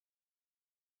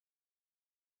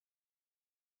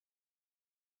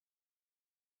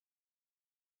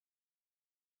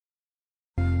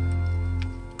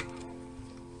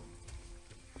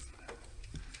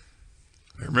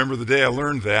remember the day I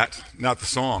learned that, not the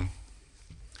song,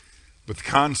 but the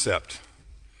concept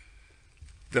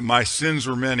that my sins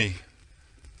were many,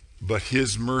 but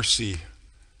his mercy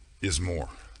is more.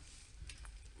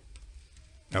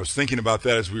 I was thinking about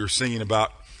that as we were singing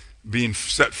about being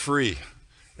set free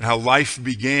and how life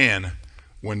began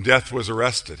when death was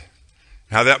arrested.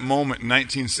 How that moment in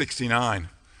 1969,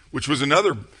 which was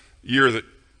another year that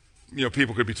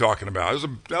people could be talking about.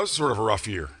 That was sort of a rough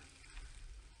year.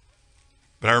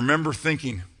 But I remember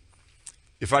thinking,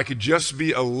 if I could just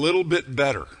be a little bit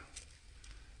better,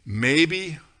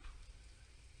 maybe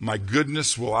my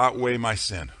goodness will outweigh my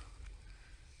sin.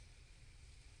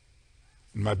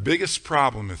 And my biggest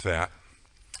problem with that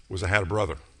was I had a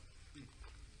brother.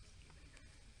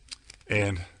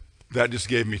 And that just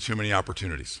gave me too many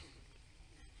opportunities.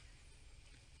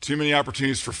 Too many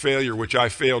opportunities for failure, which I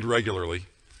failed regularly.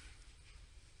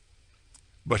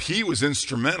 But he was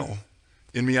instrumental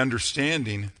in me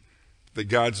understanding that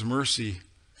God's mercy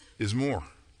is more.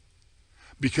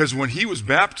 Because when he was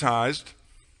baptized,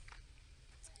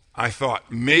 I thought,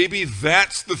 maybe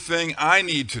that's the thing I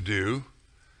need to do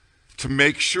to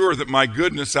make sure that my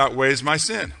goodness outweighs my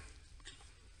sin.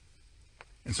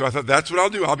 And so I thought, that's what I'll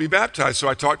do. I'll be baptized. So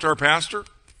I talked to our pastor,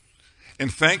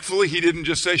 and thankfully he didn't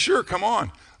just say, sure, come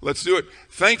on, let's do it.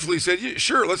 Thankfully he said, yeah,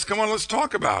 sure, let's come on, let's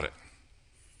talk about it.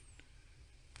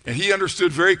 And he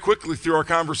understood very quickly through our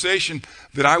conversation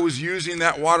that I was using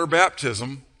that water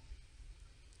baptism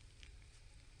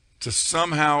to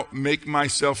somehow make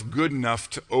myself good enough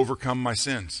to overcome my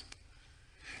sins.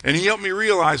 And he helped me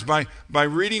realize by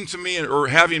reading to me, or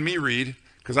having me read,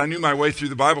 because I knew my way through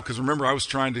the Bible, because remember, I was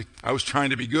trying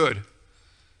to be good.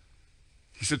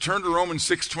 He said, turn to Romans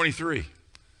 6:23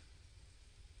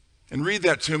 and read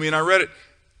that to me. And I read it.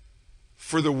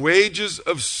 For the wages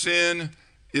of sin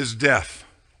is death.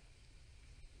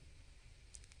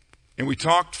 And we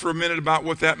talked for a minute about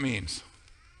what that means.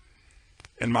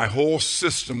 And my whole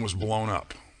system was blown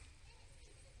up.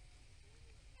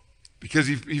 Because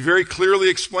he very clearly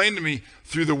explained to me,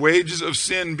 through the wages of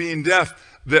sin being death,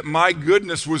 that my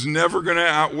goodness was never going to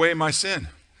outweigh my sin.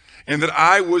 And that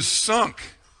I was sunk.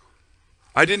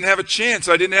 I didn't have a chance.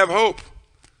 I didn't have hope.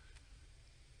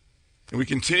 And we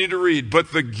continue to read,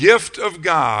 but the gift of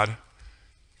God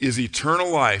is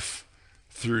eternal life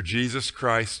through Jesus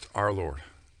Christ our Lord.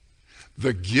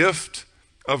 The gift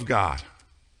of God.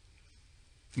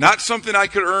 Not something I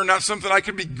could earn, not something I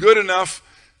could be good enough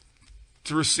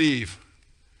to receive,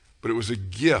 but it was a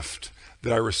gift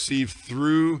that I received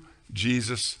through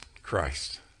Jesus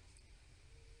Christ.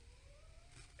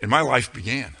 And my life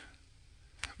began.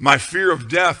 My fear of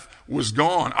death was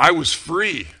gone. I was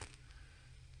free.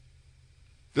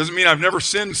 Doesn't mean I've never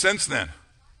sinned since then.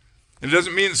 It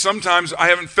doesn't mean sometimes I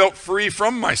haven't felt free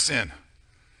from my sin.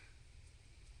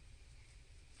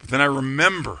 But then I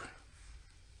remember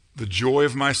the joy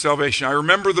of my salvation. I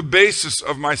remember the basis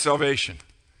of my salvation.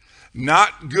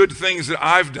 Not good things that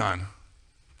I've done,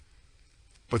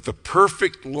 but the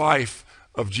perfect life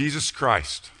of Jesus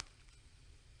Christ,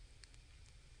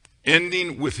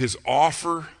 ending with his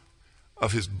offer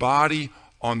of his body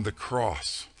on the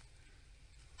cross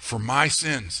for my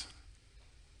sins.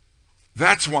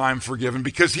 That's why I'm forgiven,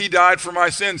 because he died for my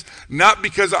sins, not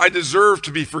because I deserve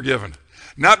to be forgiven,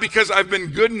 not because I've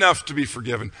been good enough to be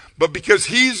forgiven, but because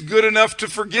he's good enough to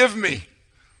forgive me.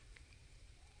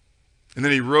 And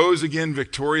then he rose again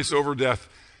victorious over death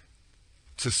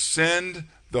to send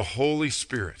the Holy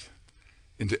Spirit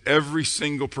into every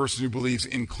single person who believes,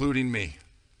 including me.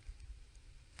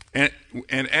 And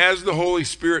as the Holy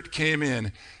Spirit came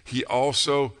in, he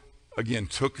also, again,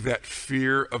 took that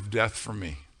fear of death from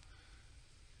me.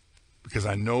 Because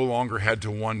I no longer had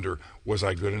to wonder, was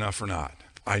I good enough or not?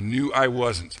 I knew I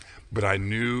wasn't, but I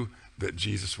knew that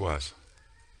Jesus was.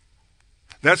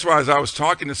 That's why as I was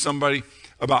talking to somebody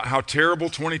about how terrible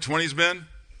 2020's been,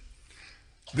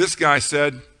 this guy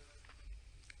said,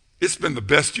 it's been the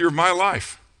best year of my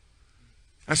life.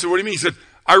 I said, what do you mean? He said,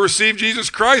 I received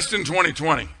Jesus Christ in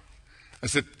 2020. I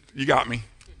said, you got me.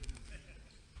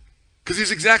 Because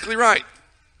he's exactly right.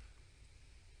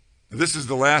 This is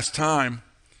the last time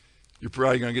you're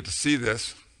probably going to get to see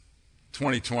this.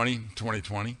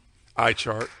 2020, eye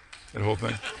chart, that whole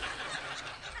thing.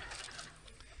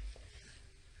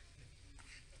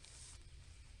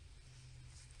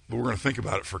 But we're going to think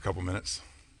about it for a couple minutes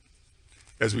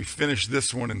as we finish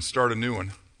this one and start a new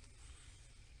one.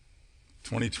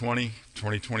 2020,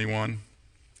 2021.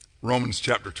 Romans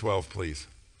chapter 12, please.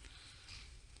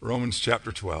 Romans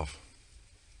chapter 12.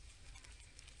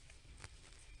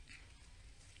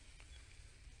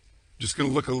 Just going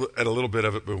to look at a little bit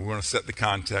of it, but we want to set the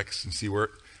context and see where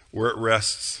it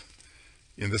rests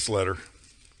in this letter.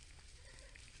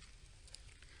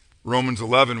 Romans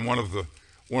 11, one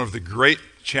of the great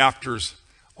chapters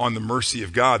on the mercy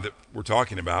of God that we're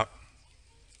talking about.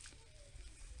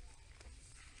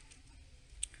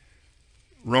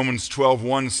 Romans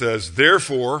 12:1 says,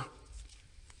 therefore,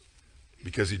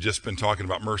 because he'd just been talking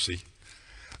about mercy,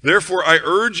 therefore I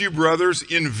urge you, brothers,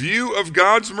 in view of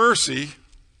God's mercy,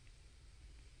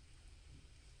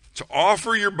 to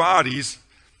offer your bodies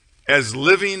as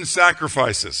living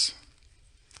sacrifices,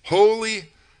 holy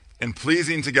and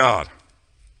pleasing to God,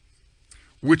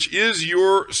 which is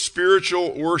your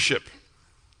spiritual worship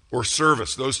or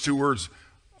service. Those two words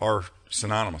are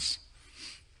synonymous.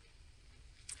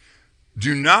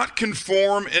 Do not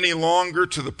conform any longer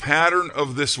to the pattern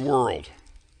of this world,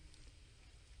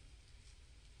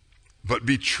 but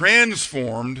be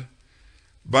transformed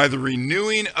by the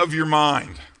renewing of your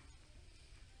mind.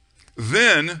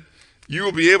 Then you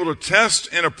will be able to test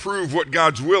and approve what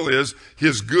God's will is,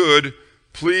 his good,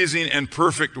 pleasing, and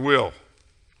perfect will.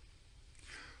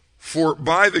 For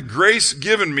by the grace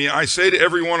given me, I say to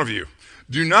every one of you,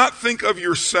 do not think of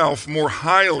yourself more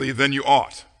highly than you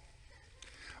ought,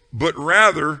 but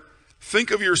rather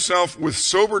think of yourself with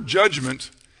sober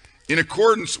judgment in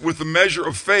accordance with the measure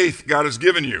of faith God has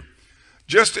given you.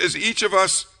 Just as each of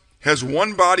us has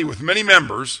one body with many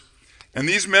members, and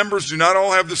these members do not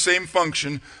all have the same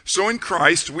function, so in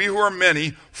Christ we who are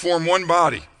many form one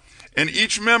body, and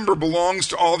each member belongs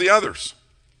to all the others.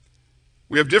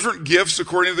 We have different gifts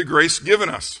according to the grace given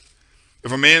us.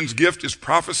 If a man's gift is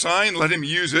prophesying, let him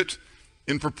use it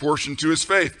in proportion to his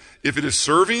faith. If it is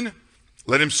serving,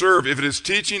 let him serve. If it is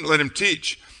teaching, let him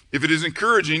teach. If it is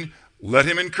encouraging, let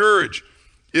him encourage.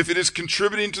 If it is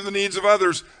contributing to the needs of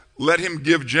others, let him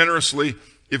give generously.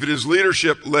 If it is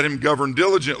leadership, let him govern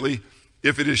diligently.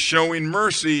 If it is showing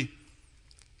mercy,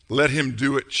 let him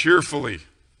do it cheerfully.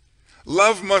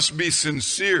 Love must be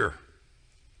sincere.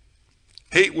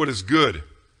 Hate what is good.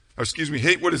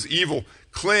 Hate what is evil.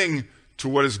 Cling to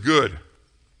what is good.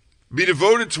 Be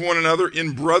devoted to one another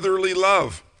in brotherly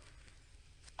love.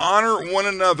 Honor one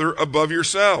another above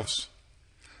yourselves.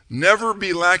 Never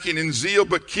be lacking in zeal,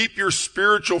 but keep your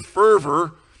spiritual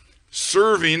fervor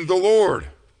serving the Lord.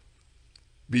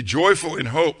 Be joyful in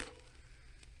hope,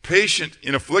 patient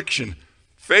in affliction,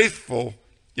 faithful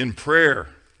in prayer.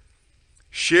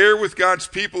 Share with God's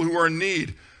people who are in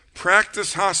need.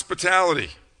 Practice hospitality.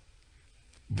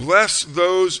 Bless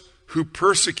those who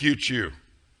persecute you.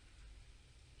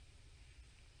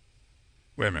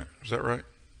 Wait a minute, is that right?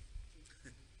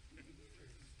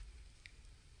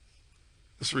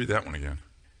 Let's read that one again.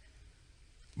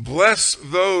 Bless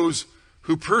those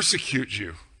who persecute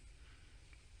you.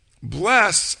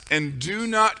 Bless and do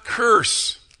not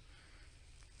curse.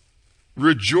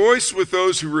 Rejoice with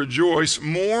those who rejoice.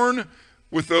 Mourn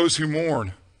with those who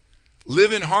mourn.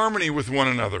 Live in harmony with one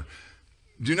another.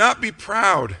 Do not be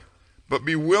proud, but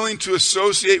be willing to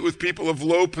associate with people of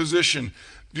low position.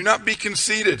 Do not be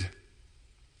conceited.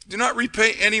 Do not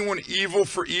repay anyone evil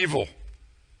for evil.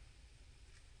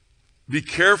 Be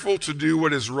careful to do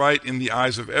what is right in the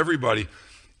eyes of everybody.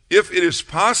 If it is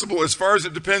possible, as far as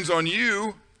it depends on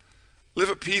you, live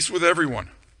at peace with everyone.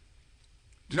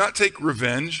 Do not take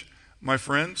revenge, my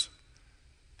friends,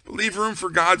 but leave room for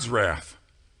God's wrath.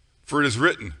 For it is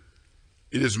written,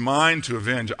 "It is mine to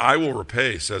avenge. I will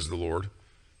repay," says the Lord.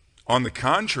 On the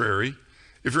contrary,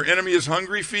 if your enemy is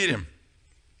hungry, feed him.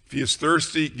 If he is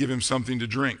thirsty, give him something to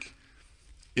drink.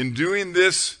 In doing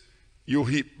this, you'll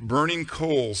heap burning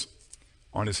coals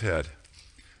on his head.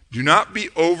 Do not be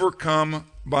overcome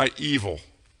by evil,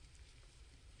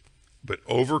 but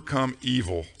overcome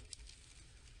evil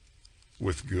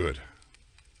with good.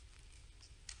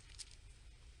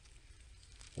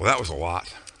 Well, that was a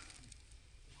lot.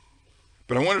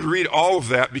 But I wanted to read all of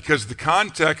that because the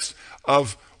context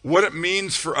of what it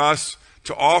means for us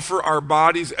to offer our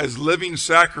bodies as living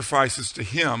sacrifices to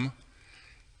Him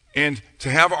and to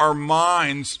have our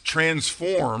minds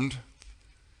transformed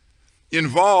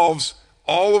involves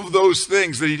all of those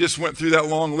things that he just went through that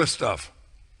long list of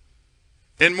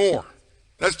and more.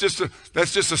 That's just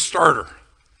a starter.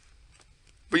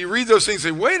 But you read those things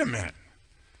and say, wait a minute.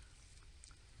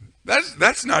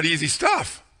 That's not easy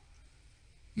stuff.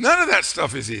 None of that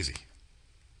stuff is easy.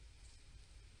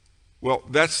 Well,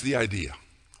 that's the idea.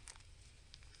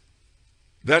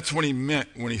 That's what he meant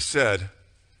when he said,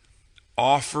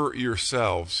 offer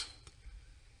yourselves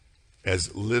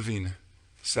as living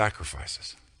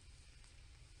sacrifices.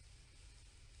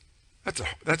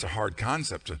 That's a hard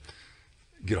concept to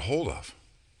get a hold of.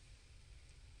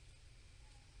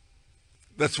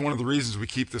 That's one of the reasons we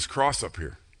keep this cross up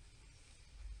here.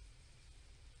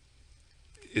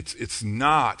 it's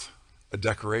not a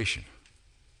decoration.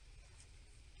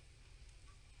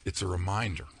 It's a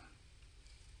reminder.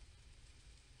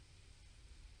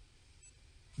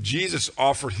 Jesus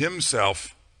offered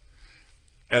himself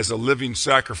as a living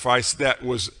sacrifice that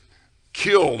was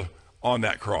killed on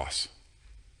that cross.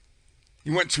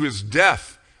 He went to his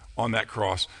death on that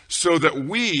cross so that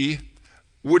we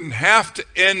wouldn't have to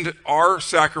end our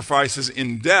sacrifices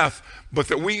in death, but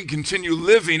that we can continue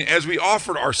living as we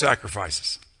offered our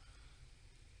sacrifices.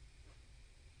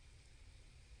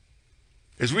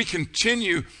 As we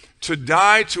continue to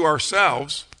die to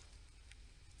ourselves,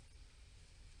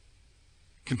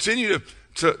 continue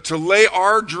to lay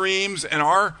our dreams and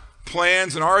our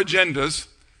plans and our agendas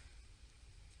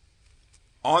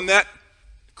on that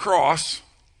cross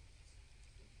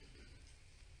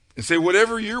and say,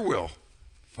 whatever your will,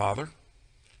 Father.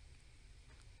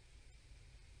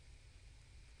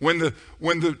 When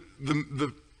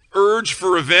the urge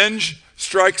for revenge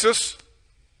strikes us,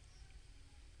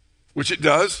 which it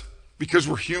does, because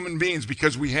we're human beings,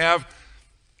 because we have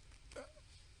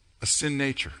a sin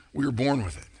nature. We were born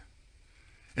with it.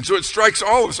 And so it strikes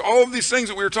all of us. All of these things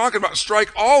that we were talking about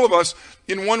strike all of us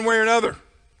in one way or another.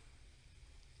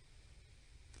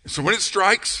 So when it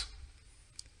strikes,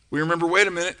 we remember, wait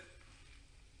a minute.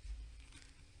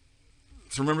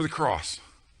 Let's remember the cross.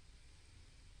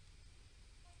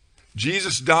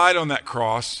 Jesus died on that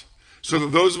cross so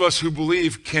that those of us who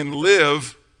believe can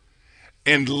live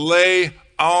and lay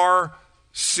our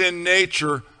sin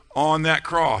nature on that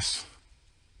cross.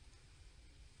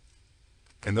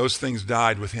 And those things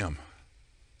died with him.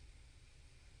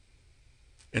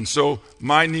 And so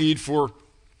my need for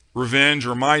revenge,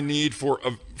 or my need for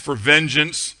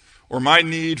vengeance, or my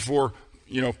need for,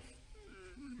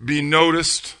 being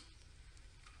noticed,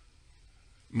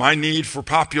 my need for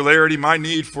popularity, my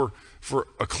need for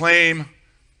acclaim,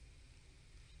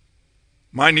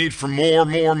 my need for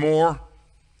more,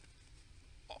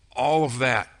 all of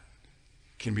that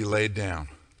can be laid down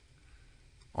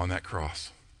on that cross.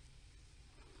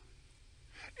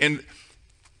 And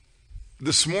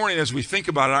this morning, as we think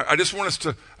about it, I just want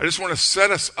to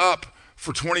set us up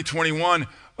for 2021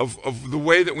 of the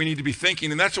way that we need to be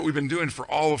thinking, and that's what we've been doing for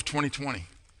all of 2020.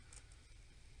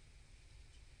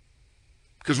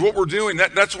 Because what we're doing,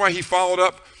 that's why he followed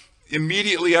up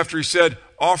immediately after he said,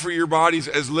 offer your bodies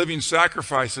as living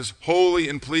sacrifices, holy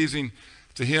and pleasing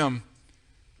to him,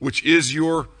 which is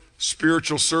your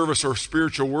spiritual service or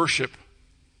spiritual worship.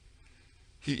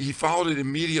 He followed it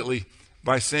immediately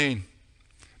by saying,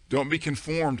 don't be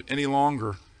conformed any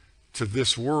longer to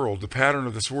this world, the pattern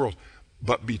of this world,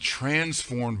 but be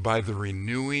transformed by the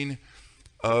renewing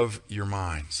of your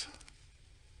minds.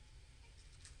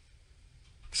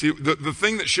 See, the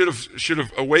thing that should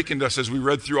have awakened us as we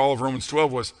read through all of Romans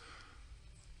 12 was,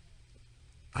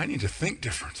 I need to think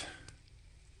different.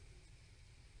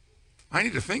 I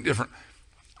need to think different.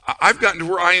 I've gotten to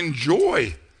where I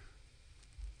enjoy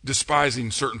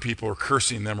despising certain people or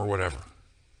cursing them or whatever.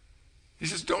 He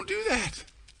says, don't do that.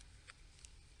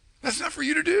 That's not for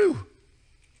you to do.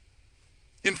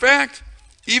 In fact,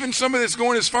 even somebody that's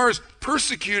going as far as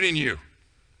persecuting you,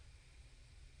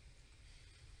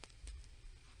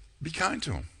 be kind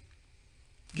to them.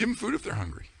 Give them food if they're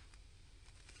hungry.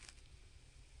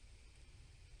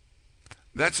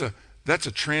 That's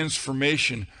a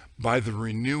transformation by the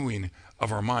renewing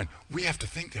of our mind. We have to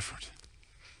think different.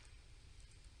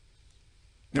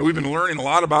 Now, we've been learning a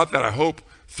lot about that, I hope,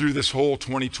 through this whole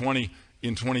 2020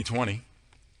 in 2020.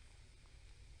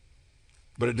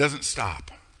 But it doesn't stop.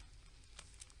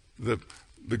 The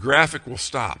graphic will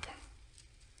stop.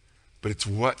 But it's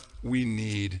what we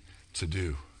need to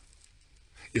do.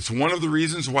 It's one of the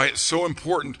reasons why it's so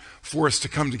important for us to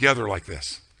come together like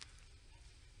this.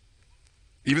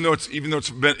 Even though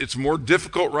it's more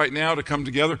difficult right now to come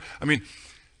together. I mean,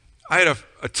 I had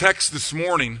a text this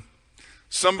morning.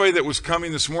 Somebody that was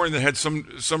coming this morning that had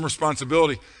some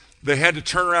responsibility, they had to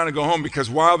turn around and go home because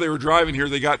while they were driving here,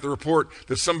 they got the report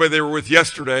that somebody they were with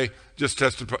yesterday just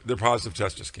tested, their positive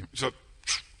test just came. So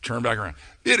turn back around.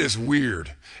 It is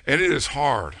weird and it is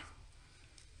hard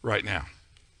right now.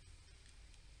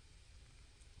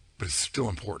 But it's still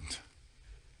important.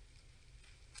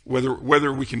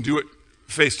 Whether we can do it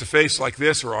face to face like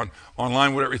this or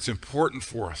online, whatever, it's important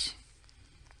for us.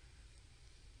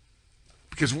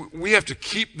 Because we have to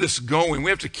keep this going. We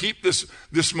have to keep this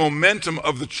momentum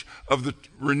of the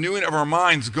renewing of our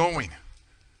minds going.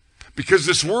 Because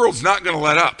this world's not going to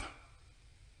let up.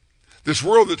 This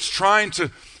world that's trying to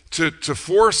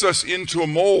force us into a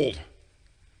mold.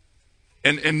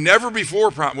 And never before,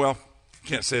 well,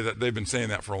 can't say that. They've been saying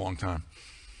that for a long time.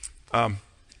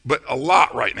 But a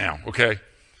lot right now, okay?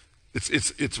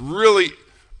 It's really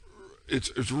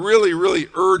really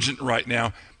urgent right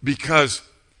now, because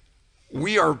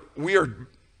we are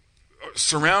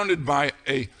surrounded by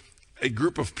a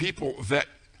group of people that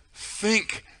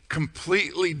think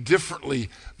completely differently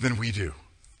than we do.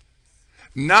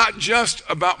 Not just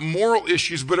about moral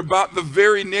issues, but about the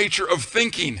very nature of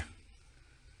thinking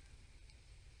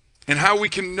and how we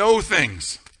can know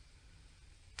things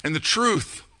and the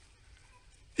truth.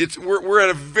 We're at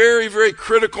a very, very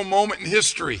critical moment in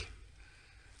history,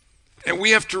 and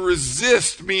we have to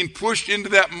resist being pushed into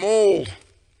that mold.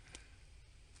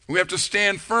 We have to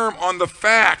stand firm on the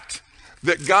fact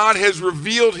that God has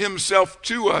revealed himself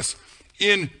to us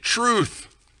in truth.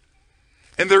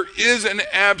 And there is an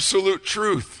absolute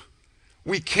truth.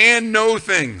 We can know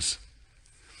things.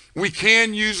 We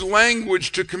can use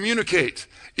language to communicate.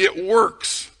 It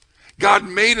works. God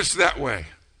made us that way.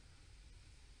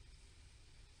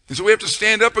 And so we have to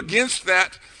stand up against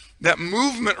that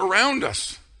movement around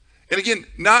us. And again,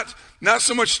 not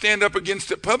so much stand up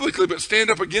against it publicly, but stand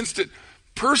up against it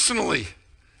personally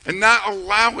and not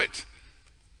allow it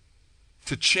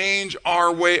to change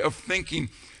our way of thinking,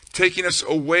 taking us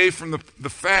away from the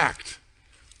fact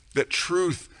that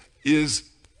truth is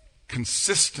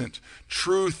consistent.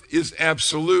 Truth is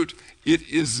absolute. It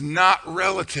is not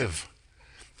relative.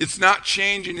 It's not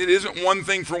changing. It isn't one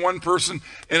thing for one person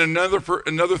and another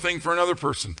thing for another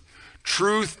person.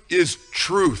 Truth is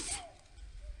truth,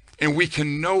 and we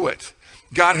can know it.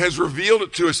 God has revealed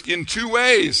it to us in two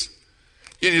ways: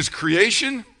 in his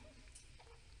creation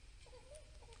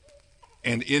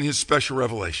and in his special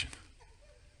revelation.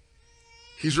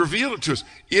 He's revealed it to us.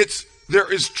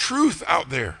 There is truth out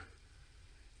there.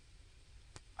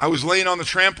 I was laying on the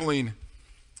trampoline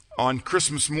on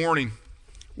Christmas morning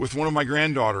with one of my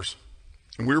granddaughters,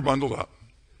 and we were bundled up.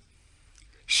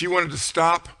 She wanted to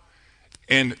stop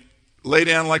and lay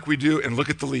down like we do and look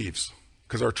at the leaves,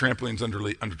 because our trampoline's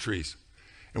under trees.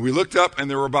 And we looked up, and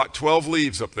there were about 12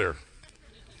 leaves up there.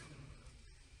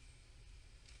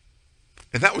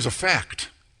 And that was a fact.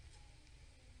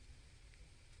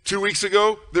 2 weeks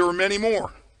ago, there were many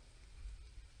more.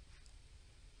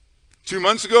 2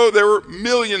 months ago, there were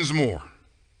millions more.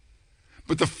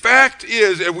 But the fact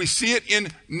is, and we see it in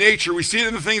nature, we see it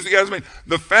in the things that God has made.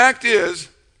 The fact is,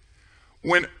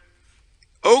 when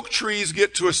oak trees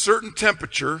get to a certain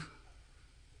temperature,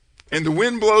 and the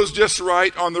wind blows just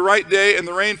right on the right day, and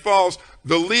the rain falls,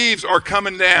 the leaves are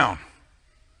coming down.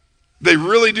 They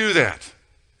really do that.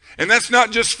 And that's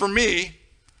not just for me.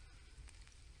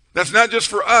 That's not just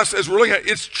for us as we're looking at it.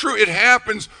 It's true. It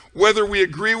happens whether we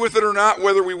agree with it or not,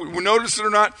 whether we notice it or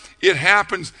not. It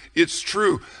happens. It's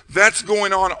true. That's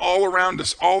going on all around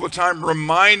us all the time,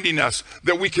 reminding us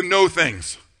that we can know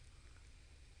things.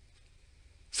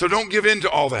 So don't give in to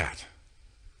all that.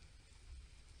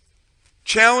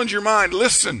 Challenge your mind.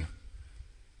 Listen.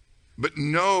 But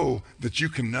know that you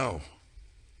can know.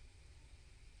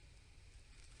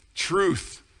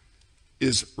 Truth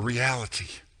is reality.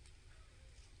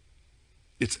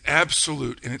 It's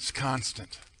absolute and it's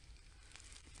constant.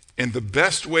 And the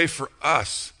best way for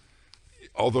us,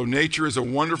 although nature is a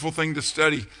wonderful thing to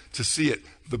study, to see it,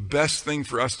 the best thing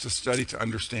for us to study, to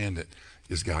understand it,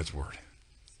 is God's Word.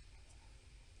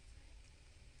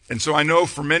 And so I know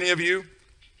for many of you,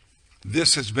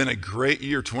 this has been a great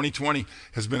year. 2020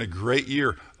 has been a great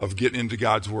year of getting into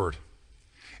God's Word.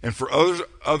 And for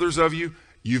others of you,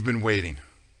 you've been waiting.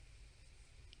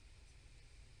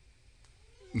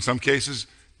 In some cases,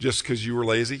 just because you were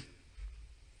lazy.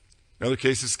 In other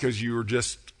cases, because you were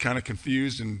just kind of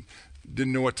confused and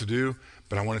didn't know what to do.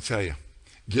 But I want to tell you,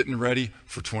 getting ready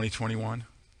for 2021,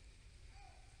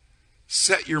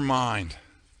 set your mind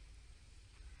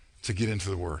to get into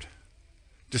the Word.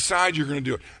 Decide you're going to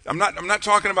do it. I'm not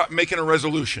talking about making a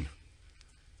resolution.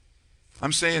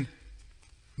 I'm saying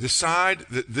decide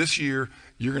that this year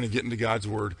you're going to get into God's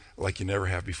Word like you never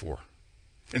have before.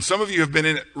 And some of you have been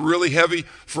in it really heavy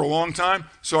for a long time,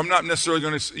 so I'm not necessarily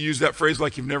going to use that phrase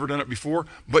like you've never done it before,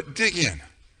 but dig in.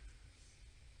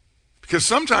 Because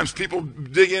sometimes people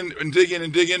dig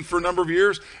in for a number of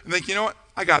years and think, you know what,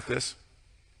 I got this.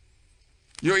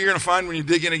 You know what you're going to find when you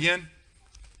dig in again?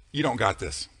 You don't got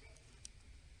this.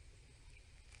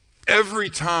 Every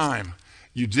time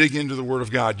you dig into the Word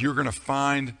of God, you're going to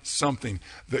find something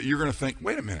that you're going to think,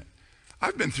 wait a minute,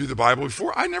 I've been through the Bible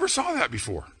before. I never saw that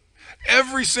before.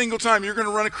 Every single time you're going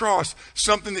to run across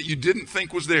something that you didn't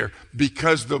think was there,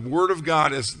 because the Word of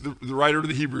God, as the writer of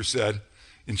the Hebrews said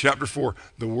in chapter 4,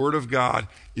 the Word of God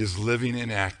is living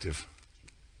and active.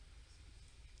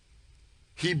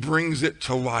 He brings it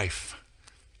to life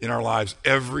in our lives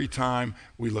every time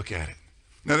we look at it.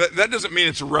 Now, that doesn't mean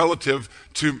it's relative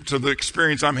to the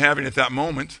experience I'm having at that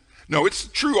moment. No, it's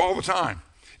true all the time.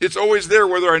 It's always there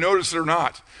whether I notice it or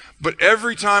not. But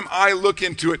every time I look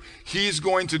into it, he's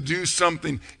going to do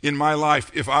something in my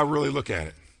life if I really look at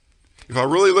it. If I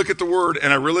really look at the Word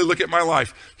and I really look at my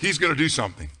life, he's going to do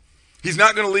something. He's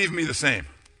not going to leave me the same.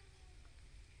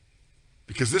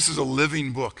 Because this is a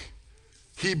living book.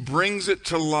 He brings it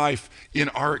to life in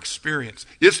our experience.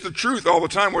 It's the truth all the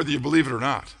time, whether you believe it or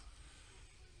not.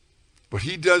 But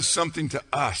he does something to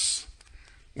us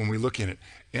when we look in it.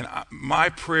 And my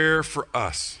prayer for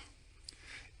us,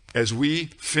 as we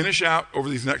finish out over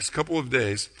these next couple of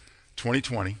days,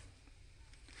 2020,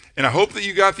 and I hope that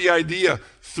you got the idea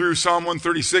through Psalm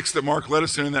 136 that Mark led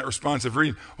us in that responsive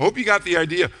reading. I hope you got the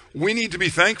idea. We need to be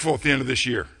thankful at the end of this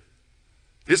year.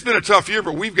 It's been a tough year,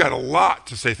 but we've got a lot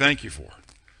to say thank you for.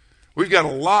 We've got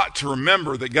a lot to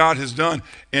remember that God has done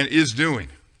and is doing.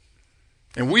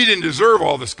 And we didn't deserve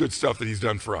all this good stuff that he's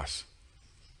done for us.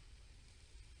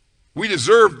 We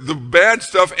deserved the bad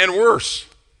stuff and worse.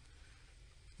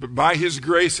 But by his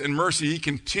grace and mercy, he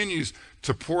continues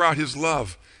to pour out his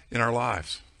love in our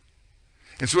lives.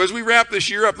 And so as we wrap this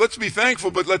year up, let's be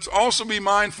thankful, but let's also be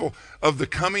mindful of the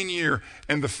coming year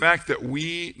and the fact that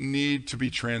we need to be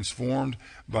transformed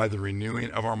by the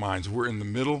renewing of our minds. We're in the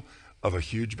middle of a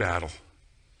huge battle.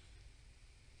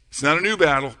 It's not a new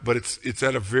battle, but it's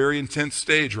at a very intense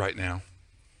stage right now.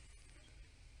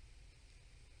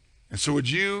 And so would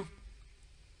you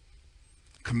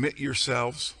commit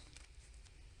yourself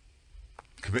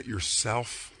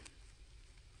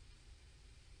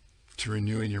to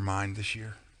renewing your mind this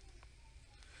year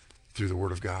through the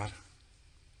Word of God?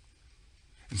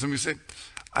 And some of you say,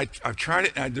 I've tried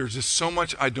it, and there's just so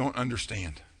much I don't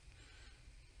understand.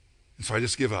 And so I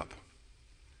just give up.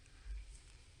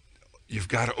 You've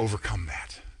got to overcome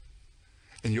that.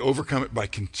 And you overcome it by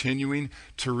continuing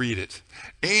to read it.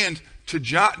 And to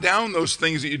jot down those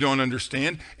things that you don't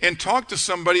understand and talk to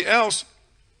somebody else.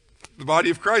 The body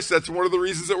of Christ, that's one of the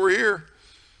reasons that we're here.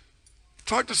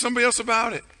 Talk to somebody else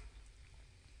about it.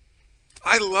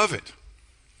 I love it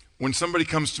when somebody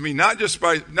comes to me, not just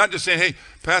saying, hey,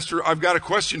 Pastor, I've got a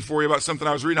question for you about something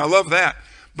I was reading. I love that.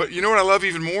 But you know what I love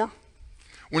even more?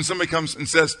 When somebody comes and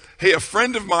says, hey, a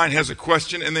friend of mine has a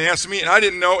question, and they asked me, and I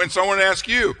didn't know, and so I want to ask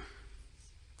you.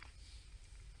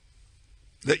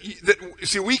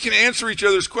 See, we can answer each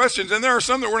other's questions, and there are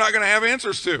some that we're not going to have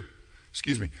answers to.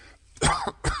 Excuse me.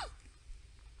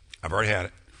 I've already had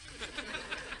it.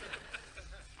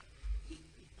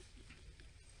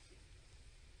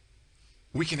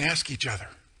 We can ask each other,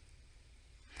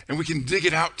 and we can dig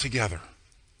it out together.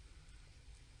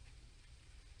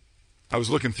 I was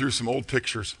looking through some old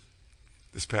pictures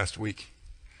this past week,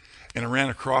 and I ran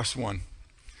across one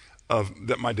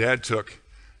that my dad took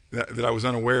that I was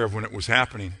unaware of when it was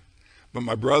happening. But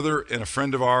my brother and a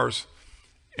friend of ours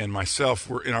and myself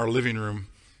were in our living room,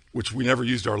 which we never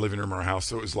used our living room in our house,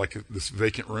 so it was like this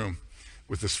vacant room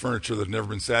with this furniture that had never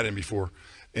been sat in before.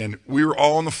 And we were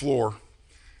all on the floor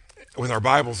with our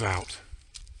Bibles out,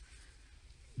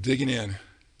 digging in.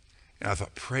 And I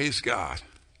thought, praise God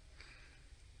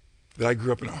that I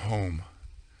grew up in a home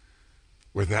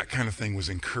where that kind of thing was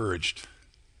encouraged.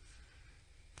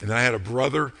 And then I had a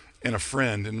brother and a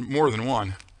friend, and more than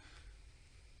one,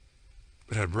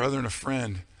 but I had a brother and a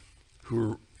friend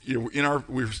who were,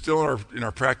 we were still in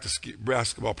our practice,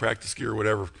 basketball practice gear or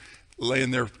whatever,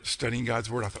 laying there studying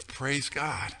God's Word. I thought, praise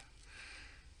God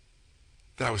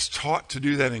that I was taught to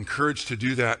do that and encouraged to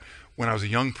do that when I was a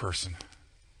young person.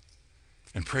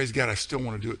 And praise God, I still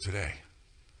want to do it today.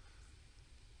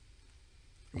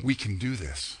 We can do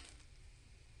this.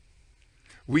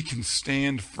 We can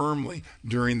stand firmly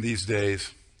during these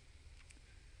days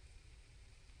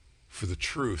for the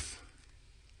truth.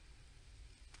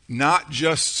 Not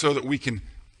just so that we can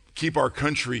keep our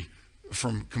country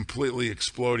from completely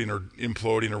exploding or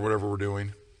imploding or whatever we're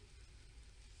doing,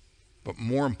 but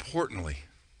more importantly,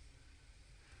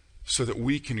 so that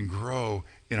we can grow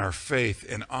in our faith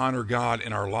and honor God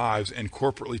in our lives and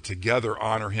corporately together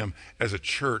honor Him as a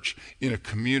church in a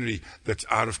community that's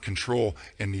out of control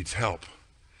and needs help.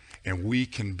 And we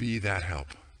can be that help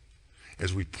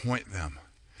as we point them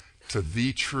to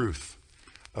the truth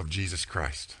of Jesus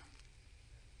Christ.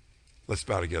 Let's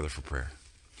bow together for prayer.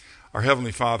 Our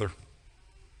Heavenly Father,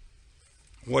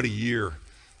 what a year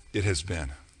it has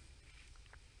been.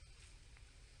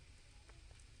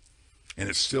 And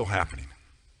it's still happening.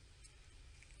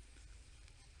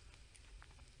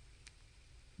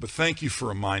 But thank you for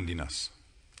reminding us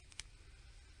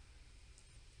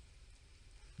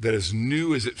that as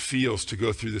new as it feels to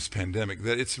go through this pandemic,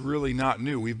 that it's really not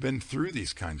new. We've been through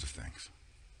these kinds of things.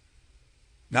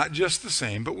 Not just the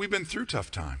same, but we've been through tough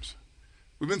times.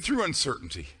 We've been through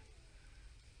uncertainty.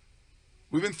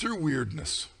 We've been through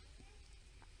weirdness.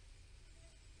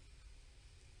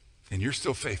 And you're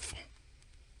still faithful.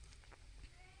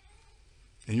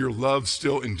 And your love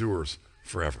still endures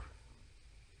forever.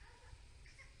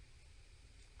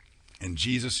 And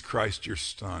Jesus Christ, your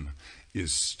Son,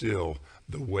 is still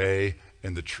the way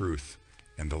and the truth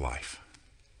and the life.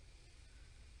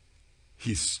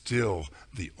 He's still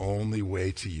the only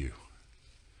way to you.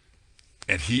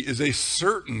 And he is a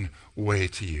certain way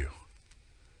to you.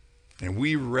 And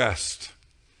we rest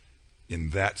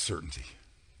in that certainty.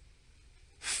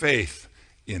 Faith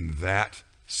in that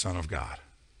Son of God.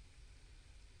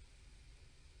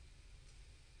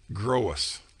 Grow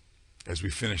us as we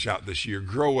finish out this year.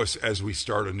 Grow us as we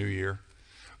start a new year.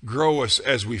 Grow us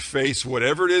as we face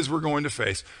whatever it is we're going to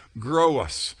face. Grow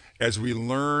us as we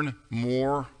learn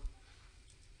more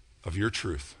of your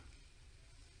truth.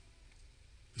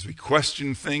 As we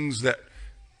question things that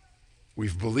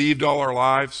we've believed all our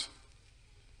lives.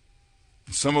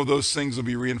 And some of those things will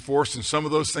be reinforced and some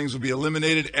of those things will be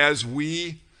eliminated as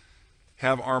we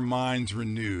have our minds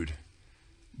renewed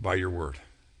by your word.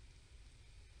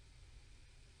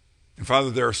 And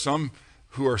Father, there are some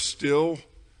who are still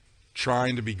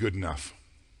trying to be good enough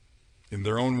in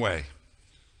their own way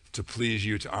to please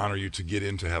you, to honor you, to get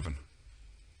into heaven.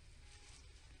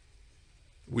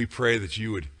 We pray that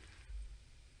you would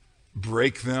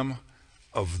break them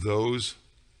of those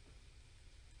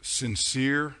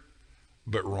sincere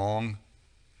but wrong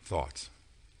thoughts.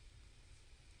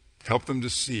 Help them to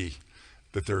see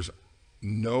that there's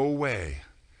no way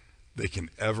they can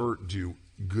ever do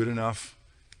good enough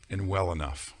and well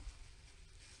enough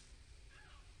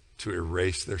to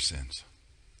erase their sins,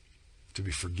 to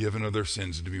be forgiven of their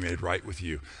sins, and to be made right with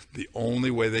you. The only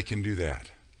way they can do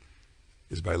that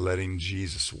is by letting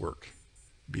Jesus' work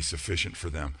be sufficient for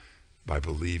them, by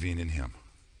believing in him.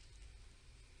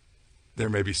 There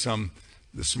may be some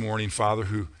this morning, Father,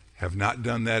 who have not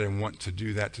done that and want to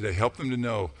do that today. Help them to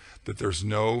know that there's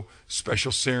no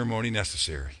special ceremony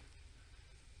necessary,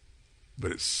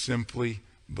 but it's simply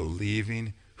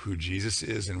believing who Jesus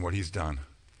is and what he's done,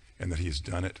 and that he's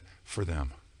done it for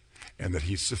them, and that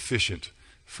he's sufficient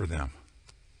for them.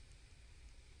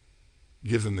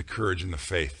 Give them the courage and the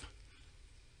faith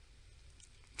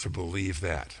to believe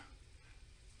that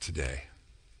today.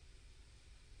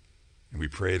 And we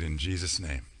pray it in Jesus'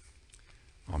 name.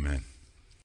 Amen.